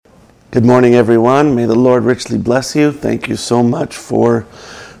Good morning, everyone. May the Lord richly bless you. Thank you so much for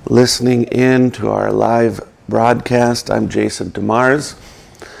listening in to our live broadcast. I'm Jason DeMars,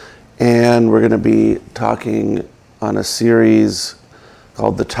 and we're going to be talking on a series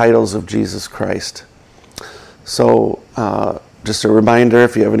called The Titles of Jesus Christ. So, just a reminder,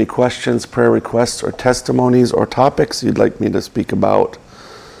 if you have any questions, prayer requests, or testimonies, or topics you'd like me to speak about,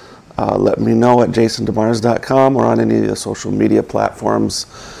 let me know at jasondemars.com or on any of the social media platforms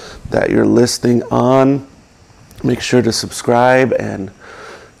that you're listening on. Make sure to subscribe and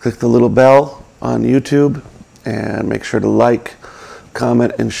click the little bell on YouTube, and make sure to like,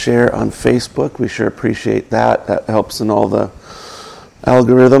 comment, and share on Facebook. We sure appreciate that. That helps in all the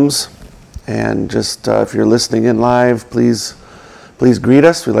algorithms. And just if you're listening in live, please greet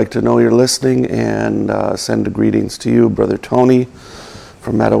us. We'd like to know you're listening, and send greetings to you, Brother Tony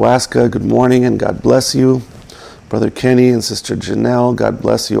from Madawaska. Good morning and God bless you. Brother Kenny and Sister Janelle, God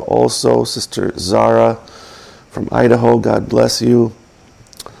bless you also. Sister Zara from Idaho, God bless you.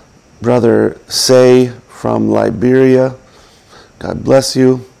 Brother Say from Liberia, God bless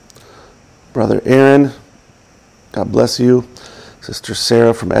you. Brother Aaron, God bless you. Sister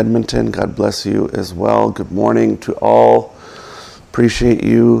Sarah from Edmonton, God bless you as well. Good morning to all. Appreciate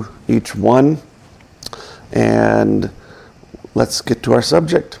you, each one. And let's get to our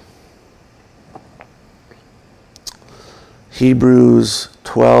subject. Hebrews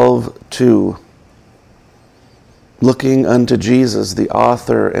 12:2. Looking unto Jesus, the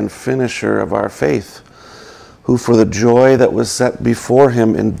author and finisher of our faith, who for the joy that was set before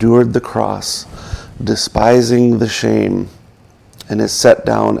him endured the cross, despising the shame, and is set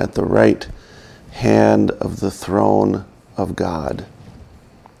down at the right hand of the throne of God.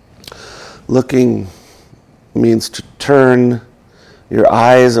 Looking means to turn your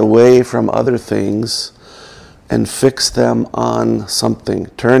eyes away from other things and fix them on something.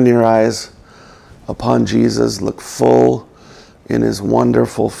 Turn your eyes upon Jesus, look full in his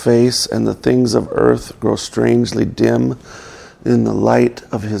wonderful face, and the things of earth grow strangely dim in the light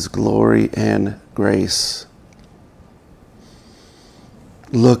of his glory and grace.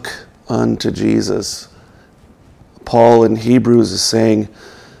 Look unto Jesus. Paul in Hebrews is saying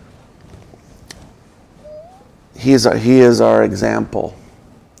he is our example.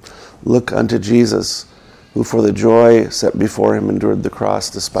 Look unto Jesus, who for the joy set before him endured the cross,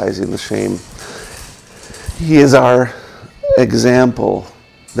 despising the shame. He is our example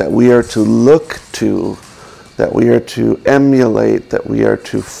that we are to look to, that we are to emulate, that we are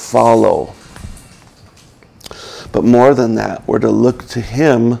to follow. But more than that, we're to look to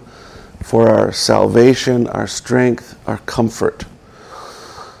him for our salvation, our strength, our comfort.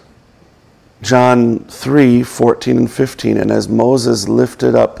 John 3:14 and 15, and as Moses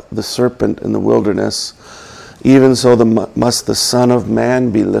lifted up the serpent in the wilderness, even so must the Son of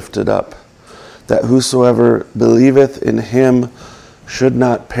Man be lifted up, that whosoever believeth in him should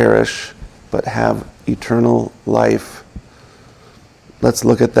not perish, but have eternal life. Let's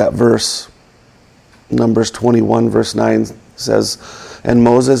look at that verse. Numbers 21 verse 9 says, and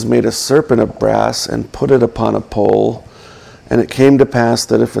Moses made a serpent of brass and put it upon a pole. And it came to pass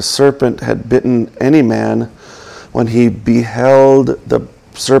that if a serpent had bitten any man, when he beheld the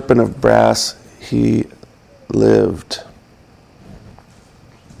serpent of brass, he lived.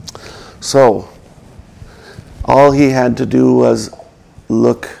 So, all he had to do was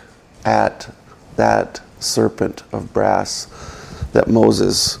look at that serpent of brass that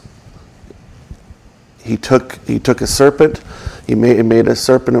Moses, he took a serpent, he made a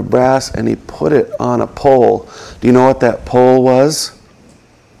serpent of brass, and he put it on a pole. Do you know what that pole was?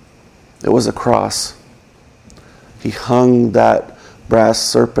 It was a cross. He hung that brass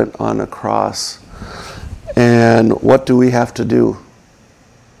serpent on a cross. And what do we have to do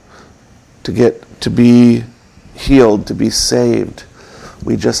to be healed, to be saved?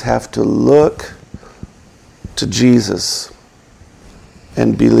 We just have to look to Jesus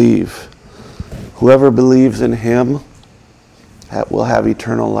and believe. Whoever believes in him will have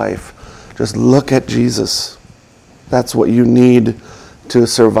eternal life. Just look at Jesus. That's what you need to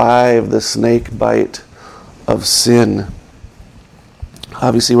survive the snake bite of sin.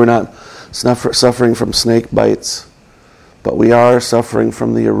 Obviously, we're not suffering from snake bites, but we are suffering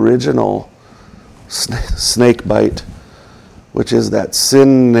from the original snake bite, which is that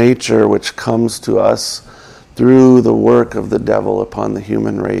sin nature which comes to us through the work of the devil upon the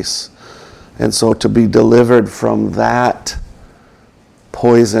human race. And so to be delivered from that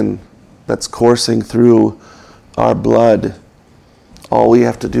poison that's coursing through our blood, all we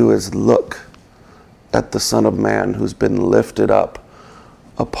have to do is look at the Son of Man who's been lifted up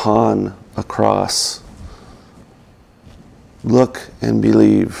upon a cross. Look and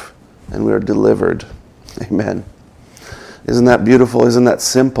believe, and we are delivered. Amen. Isn't that beautiful? Isn't that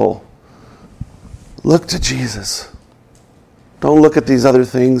simple? Look to Jesus. Don't look at these other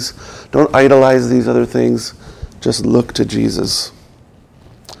things. Don't idolize these other things. Just look to Jesus.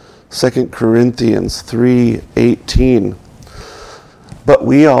 2 Corinthians 3:18. But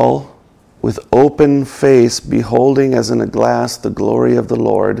we all, with open face, beholding as in a glass the glory of the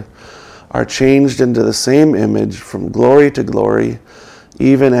Lord, are changed into the same image from glory to glory,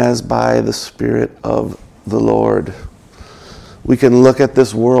 even as by the Spirit of the Lord. We can look at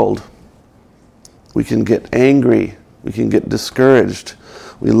this world. We can get angry. We can get discouraged.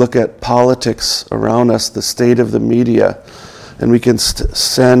 We look at politics around us, the state of the media, and we can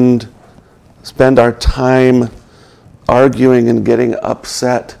spend our time arguing and getting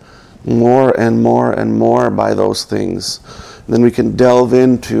upset more and more and more by those things. And then we can delve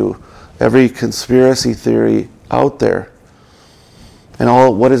into every conspiracy theory out there. And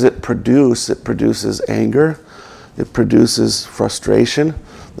what does it produce? It produces anger. It produces frustration.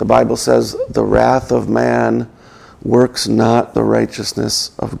 The Bible says the wrath of man works not the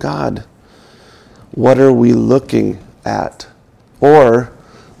righteousness of God. What are we looking at? Or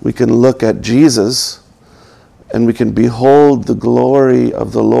we can look at Jesus and we can behold the glory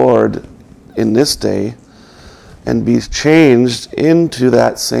of the Lord in this day and be changed into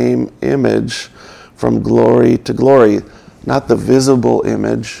that same image from glory to glory. Not the visible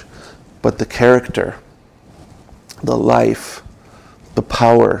image, but the character, the life, the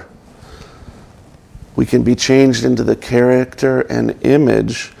power. We can be changed into the character and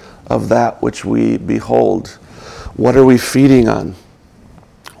image of that which we behold. What are we feeding on?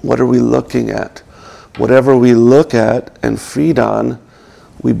 What are we looking at? Whatever we look at and feed on,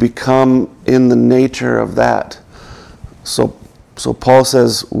 we become in the nature of that. So Paul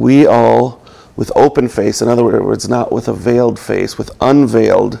says, we all with open face, in other words, not with a veiled face, with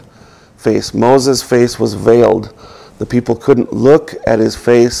unveiled face. Moses' face was veiled. The people couldn't look at his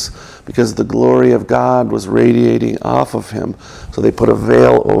face because the glory of God was radiating off of him. So they put a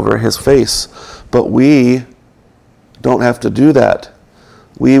veil over his face. But we don't have to do that.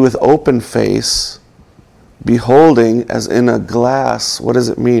 We with open face, beholding as in a glass. What does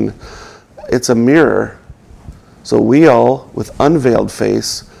it mean? It's a mirror. So we all with unveiled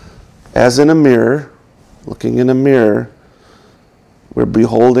face, as in a mirror, looking in a mirror, we're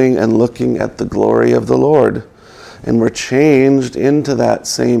beholding and looking at the glory of the Lord. And we're changed into that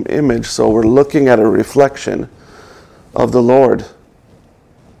same image. So we're looking at a reflection of the Lord.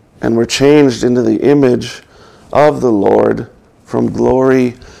 And we're changed into the image of the Lord from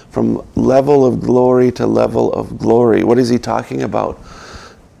glory, from level of glory to level of glory. What is he talking about?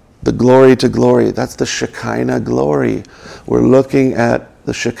 The glory to glory. That's the Shekinah glory. We're looking at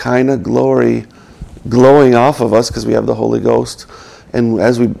the Shekinah glory glowing off of us because we have the Holy Ghost. And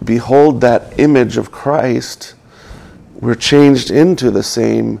as we behold that image of Christ, we're changed into the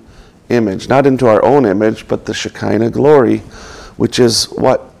same image. Not into our own image, but the Shekinah glory, which is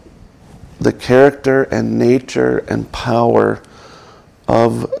what? The character and nature and power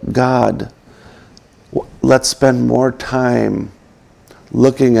of God. Let's spend more time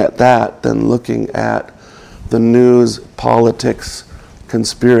looking at that than looking at the news, politics,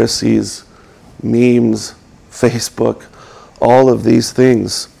 conspiracies, memes, Facebook, all of these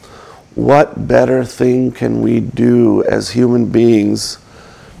things. What better thing can we do as human beings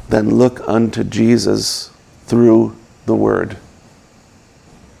than look unto Jesus through the Word?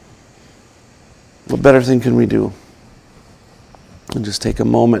 What better thing can we do? And just take a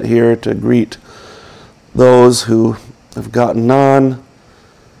moment here to greet those who have gotten on.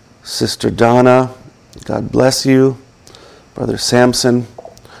 Sister Donna, God bless you. Brother Samson,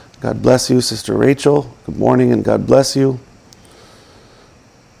 God bless you. Sister Rachel, good morning and God bless you.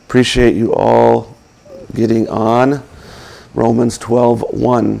 Appreciate you all getting on. Romans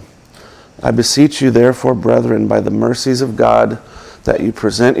 12:1. I beseech you therefore, brethren, by the mercies of God, that you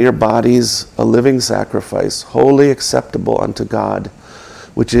present your bodies a living sacrifice, wholly acceptable unto God,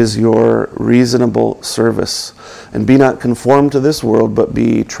 which is your reasonable service. And be not conformed to this world, but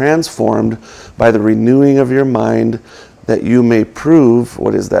be transformed by the renewing of your mind, that you may prove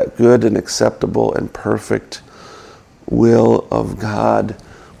what is that good and acceptable and perfect will of God.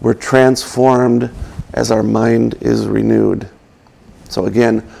 We're transformed as our mind is renewed. So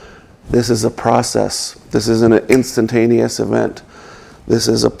again, this is a process. This isn't an instantaneous event. This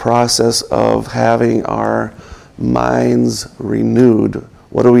is a process of having our minds renewed.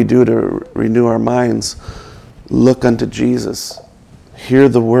 What do we do to renew our minds? Look unto Jesus. Hear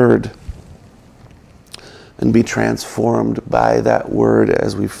the word. And be transformed by that word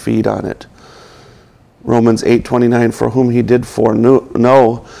as we feed on it. Romans 8:29, for whom he did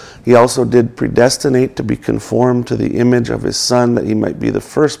foreknow, He also did predestinate to be conformed to the image of his Son, that he might be the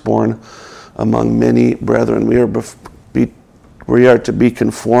firstborn among many brethren. We are to be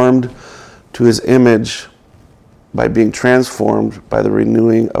conformed to his image by being transformed by the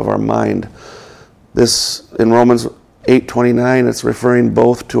renewing of our mind. This, in Romans 8:29, it's referring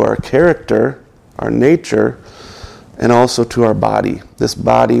both to our character, our nature, and also to our body. This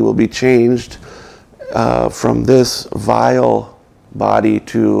body will be changed from this vile body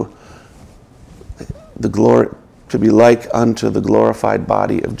to the glory, to be like unto the glorified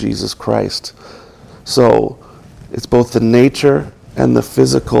body of Jesus Christ. So it's both the nature and the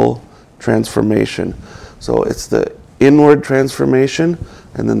physical transformation. So it's the inward transformation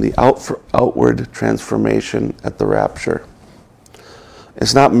and then the outward transformation at the rapture.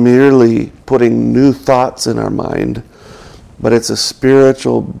 It's not merely putting new thoughts in our mind, but it's a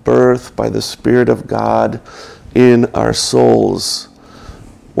spiritual birth by the Spirit of God in our souls.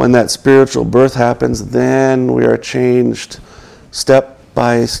 When that spiritual birth happens, then we are changed step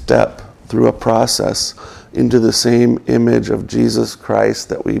by step through a process into the same image of Jesus Christ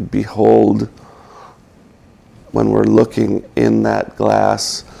that we behold when we're looking in that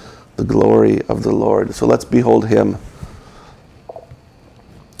glass, the glory of the Lord. So let's behold him.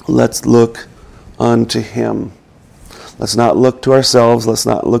 Let's look unto him. Let's not look to ourselves. Let's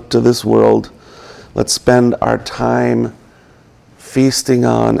not look to this world. Let's spend our time feasting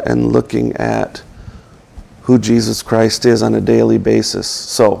on and looking at who Jesus Christ is on a daily basis.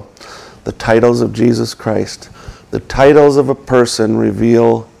 So, the titles of Jesus Christ, the titles of a person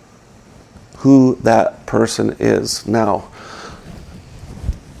reveal who that person is. Now,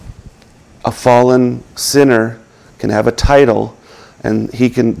 a fallen sinner can have a title, and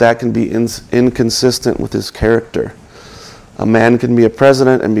that can be inconsistent with his character. A man can be a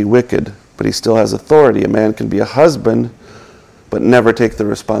president and be wicked, but he still has authority. A man can be a husband, but never take the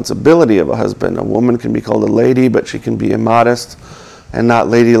responsibility of a husband. A woman can be called a lady, but she can be immodest and not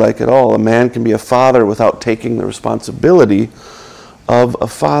ladylike at all. A man can be a father without taking the responsibility of a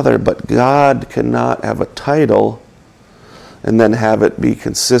father, but God cannot have a title and then have it be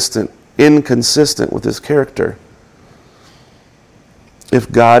inconsistent with his character.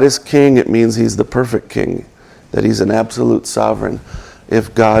 If God is king, it means he's the perfect king, that he's an absolute sovereign.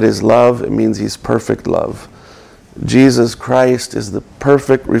 If God is love, it means he's perfect love. Jesus Christ is the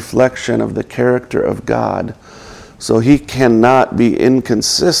perfect reflection of the character of God. So he cannot be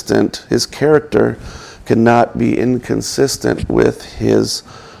inconsistent. His character cannot be inconsistent with his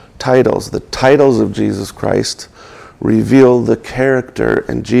titles. The titles of Jesus Christ reveal the character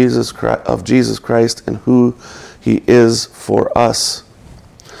of Jesus Christ and who he is for us.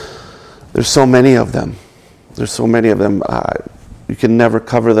 There's so many of them. You can never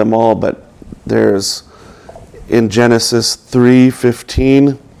cover them all, but there's in Genesis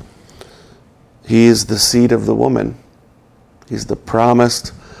 3:15, he is the seed of the woman. He's the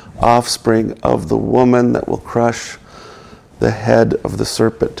promised offspring of the woman that will crush the head of the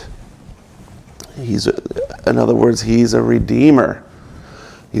serpent. In other words, he's a redeemer.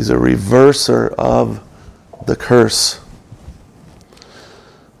 He's a reverser of the curse.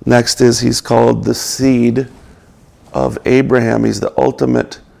 Next he's called the seed of Abraham. He's the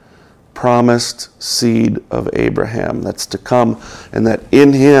ultimate promised seed of Abraham that's to come, and that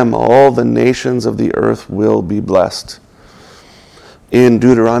in him all the nations of the earth will be blessed. In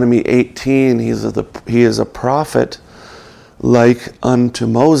Deuteronomy 18, he is a prophet like unto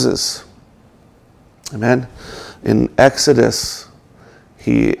Moses. Amen. In Exodus,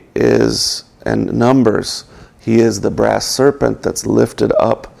 he is, and Numbers, he is the brass serpent that's lifted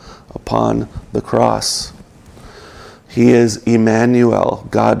up upon the cross. He is Emmanuel,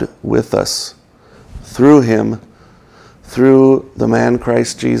 God with us. Through him, through the man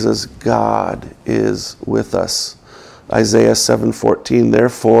Christ Jesus, God is with us. Isaiah 7:14,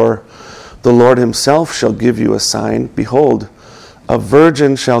 therefore the Lord himself shall give you a sign. Behold, a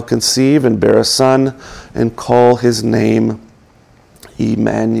virgin shall conceive and bear a son, and call his name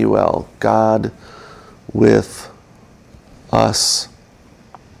Emmanuel, God with us.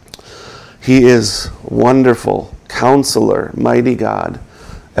 He is wonderful, Counselor, mighty God,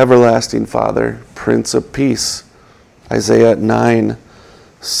 everlasting Father, Prince of Peace. Isaiah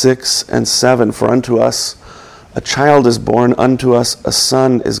 9:6-7, for unto us a child is born, unto us a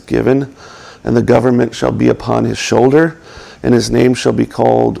son is given, and the government shall be upon his shoulder, and his name shall be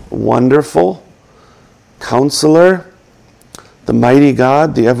called Wonderful, Counselor, the mighty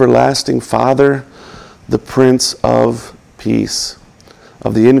God, the everlasting Father, the Prince of Peace.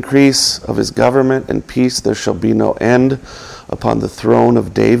 Of the increase of his government and peace there shall be no end upon the throne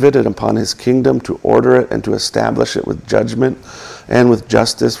of David and upon his kingdom, to order it and to establish it with judgment and with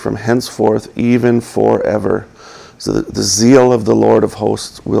justice from henceforth, even forever. So the zeal of the Lord of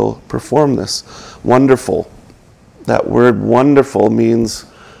hosts will perform this. Wonderful. That word wonderful means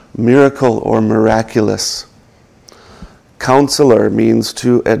miracle or miraculous. Counselor means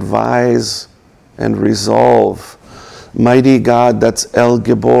to advise and resolve. Mighty God, that's El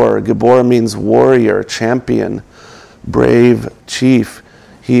Gibor. Gibor means warrior, champion, brave chief.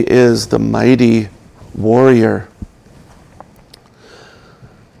 He is the mighty warrior.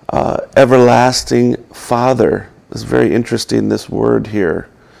 Everlasting Father. It's very interesting, this word here.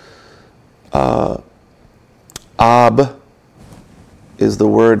 Ab is the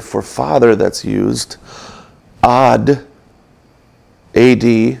word for father that's used. Ad,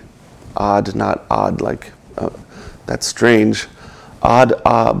 A-D, odd, not odd, like that's strange. Ad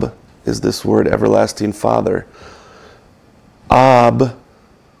Ab is this word, everlasting Father. Ab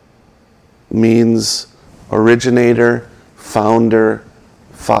means originator, founder,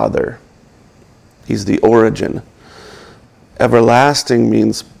 father. He's the origin. Everlasting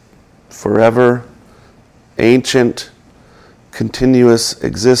means forever, ancient, continuous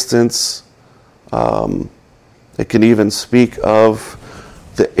existence. It can even speak of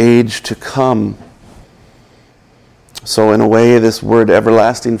the age to come. So in a way, this word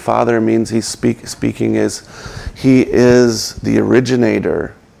everlasting Father means he's speaking is he is the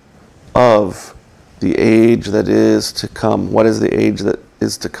originator of the age that is to come. What is the age that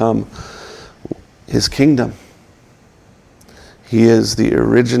is to come? His kingdom. He is the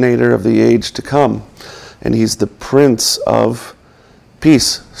originator of the age to come. And he's the Prince of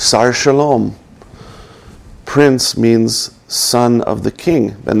Peace. Sar Shalom. Prince means son of the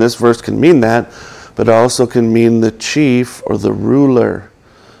king. And this verse can mean that, but it also can mean the chief or the ruler,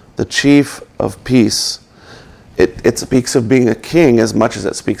 the chief of peace. It speaks of being a king as much as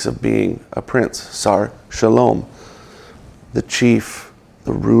it speaks of being a prince. Sar Shalom. The chief,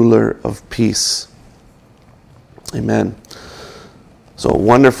 the ruler of peace. Amen. So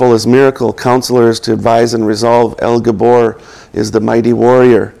wonderful is miracle. Counselor is to advise and resolve. El Gibor is the mighty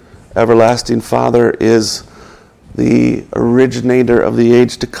warrior. Everlasting Father is the originator of the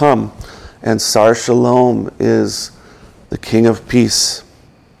age to come. And Sar Shalom is the King of Peace.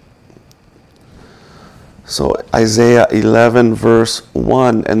 So Isaiah 11 verse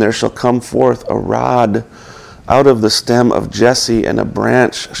 1, and there shall come forth a rod out of the stem of Jesse, and a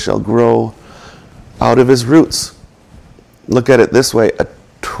branch shall grow out of his roots. Look at it this way, a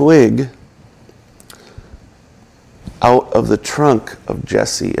twig out of the trunk of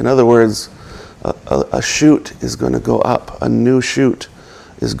Jesse. In other words, a shoot is going to go up. A new shoot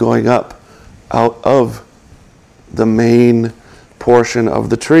is going up out of the main portion of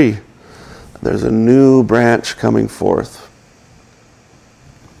the tree. There's a new branch coming forth.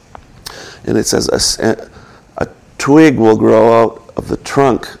 And it says a twig will grow out of the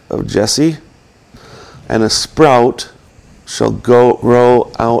trunk of Jesse, and a sprout shall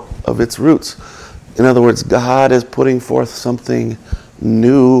grow out of its roots. In other words, God is putting forth something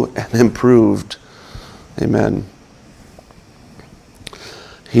new and improved. Amen.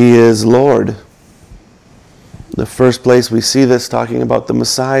 He is Lord. The first place we see this talking about the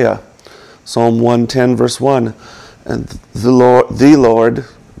Messiah. Psalm 110 verse 1. And the Lord,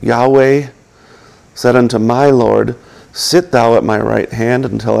 Yahweh, said unto my Lord, sit thou at my right hand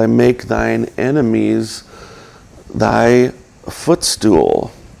until I make thine enemies thy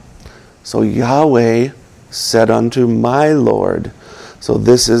footstool. So Yahweh said unto my Lord. So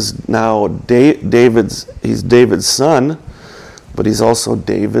this is now he's David's son, but he's also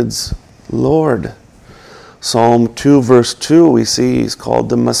David's Lord. Psalm 2 verse 2, we see he's called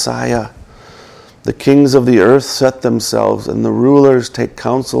the Messiah. The kings of the earth set themselves, and the rulers take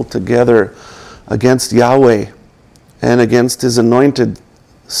counsel together against Yahweh and against his anointed,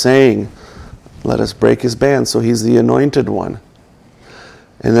 saying, let us break his bands. So he's the anointed one.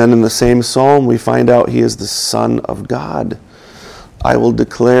 And then in the same psalm, we find out he is the Son of God. I will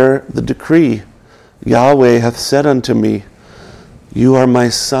declare the decree. Yahweh hath said unto me, you are my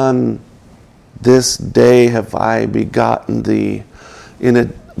son. This day have I begotten thee.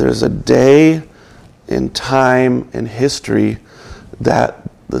 There's a day in time in history that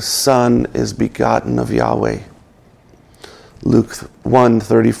the Son is begotten of Yahweh. Luke 1,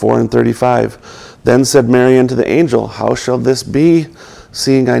 34 and 35. Then said Mary unto the angel, how shall this be,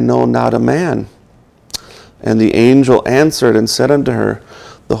 seeing I know not a man? And the angel answered and said unto her,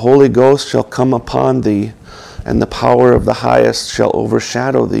 the Holy Ghost shall come upon thee, and the power of the highest shall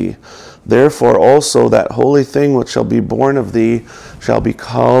overshadow thee. Therefore also that holy thing which shall be born of thee shall be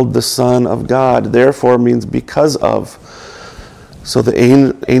called the Son of God. Therefore means because of. So the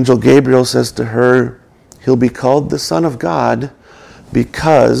angel Gabriel says to her, he'll be called the Son of God,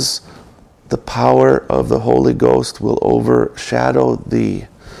 because the power of the Holy Ghost will overshadow thee.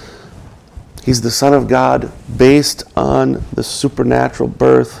 He's the Son of God based on the supernatural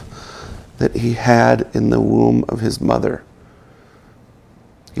birth that he had in the womb of his mother.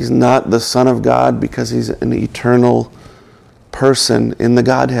 He's not the Son of God because he's an eternal person in the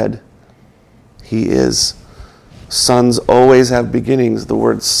Godhead. He is. Sons always have beginnings. The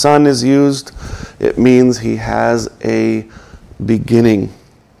word son is used. It means he has a beginning.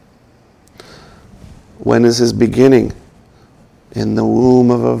 When is his beginning? In the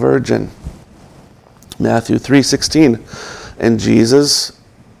womb of a virgin. Matthew 3:16. And Jesus,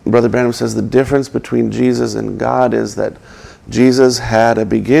 Brother Branham says the difference between Jesus and God is that Jesus had a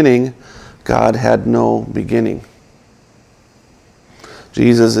beginning, God had no beginning.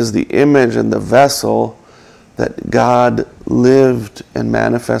 Jesus is the image and the vessel that God lived and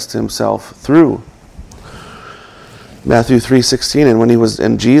manifested himself through. Matthew 3:16,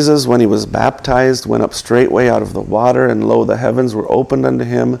 and Jesus, when he was baptized, went up straightway out of the water, and lo, the heavens were opened unto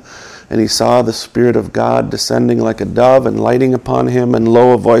him, and he saw the Spirit of God descending like a dove and lighting upon him, and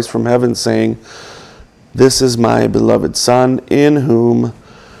lo, a voice from heaven saying, This is my beloved Son, in whom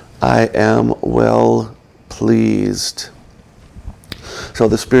I am well pleased. So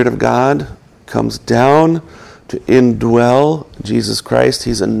the Spirit of God comes down to indwell Jesus Christ.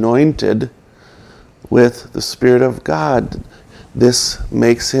 He's anointed with the Spirit of God. This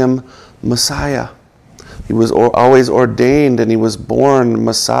makes him Messiah. He was always ordained and he was born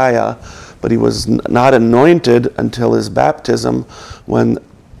Messiah, but he was not anointed until his baptism, when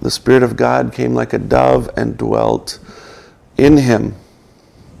the Spirit of God came like a dove and dwelt in him.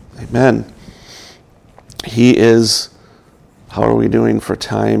 Amen. He is, how are we doing for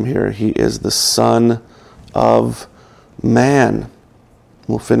time here? He is the Son of Man.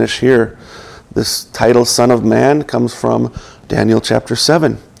 We'll finish here. This title, Son of Man, comes from Daniel chapter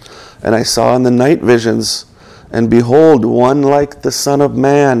 7. And I saw in the night visions, and behold, one like the Son of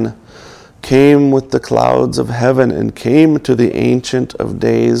Man came with the clouds of heaven, and came to the Ancient of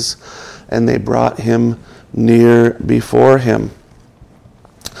Days, and they brought him near before him.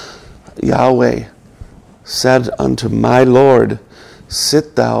 Yahweh said unto my Lord,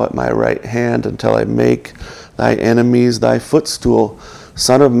 Sit thou at my right hand until I make thy enemies thy footstool.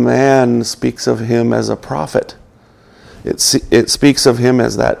 Son of Man speaks of him as a prophet. It speaks of him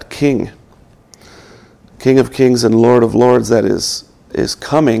as that king. King of kings and Lord of lords that is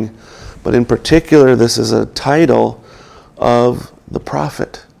coming. But in particular, this is a title of the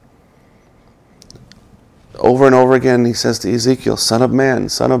prophet. Over and over again, he says to Ezekiel, Son of Man,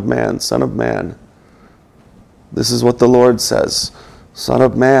 Son of Man, Son of Man. This is what the Lord says. Son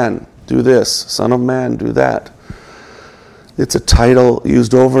of Man, do this. Son of Man, do that. It's a title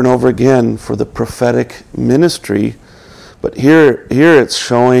used over and over again for the prophetic ministry. But here it's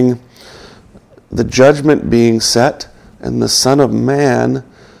showing the judgment being set and the Son of Man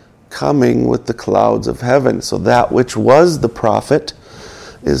coming with the clouds of heaven. So that which was the prophet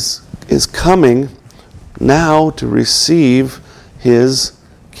is coming now to receive his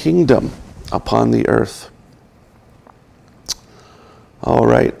kingdom upon the earth. All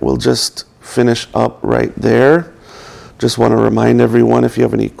right, we'll just finish up right there. Just want to remind everyone, if you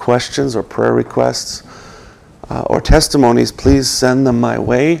have any questions or prayer requests or testimonies, please send them my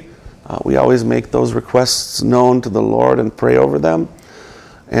way. We always make those requests known to the Lord and pray over them.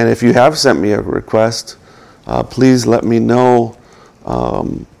 And if you have sent me a request, please let me know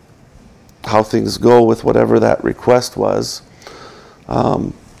how things go with whatever that request was.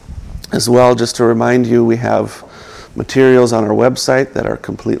 As well, just to remind you, we have materials on our website that are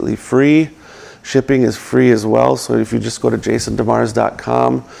completely free. Shipping is free as well, so if you just go to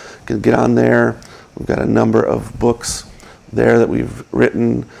jasondemars.com, you can get on there. We've got a number of books there that we've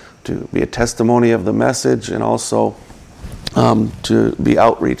written to be a testimony of the message, and also to be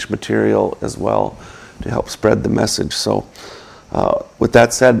outreach material as well to help spread the message. So with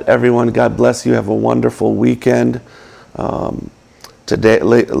that said, everyone, God bless you. Have a wonderful weekend. Today,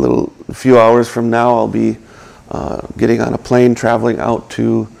 a few hours from now, I'll be getting on a plane, traveling out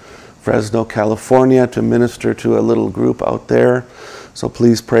to Fresno, California, to minister to a little group out there. So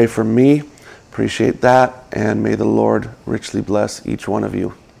please pray for me. Appreciate that, and may the Lord richly bless each one of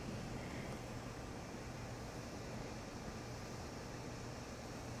you.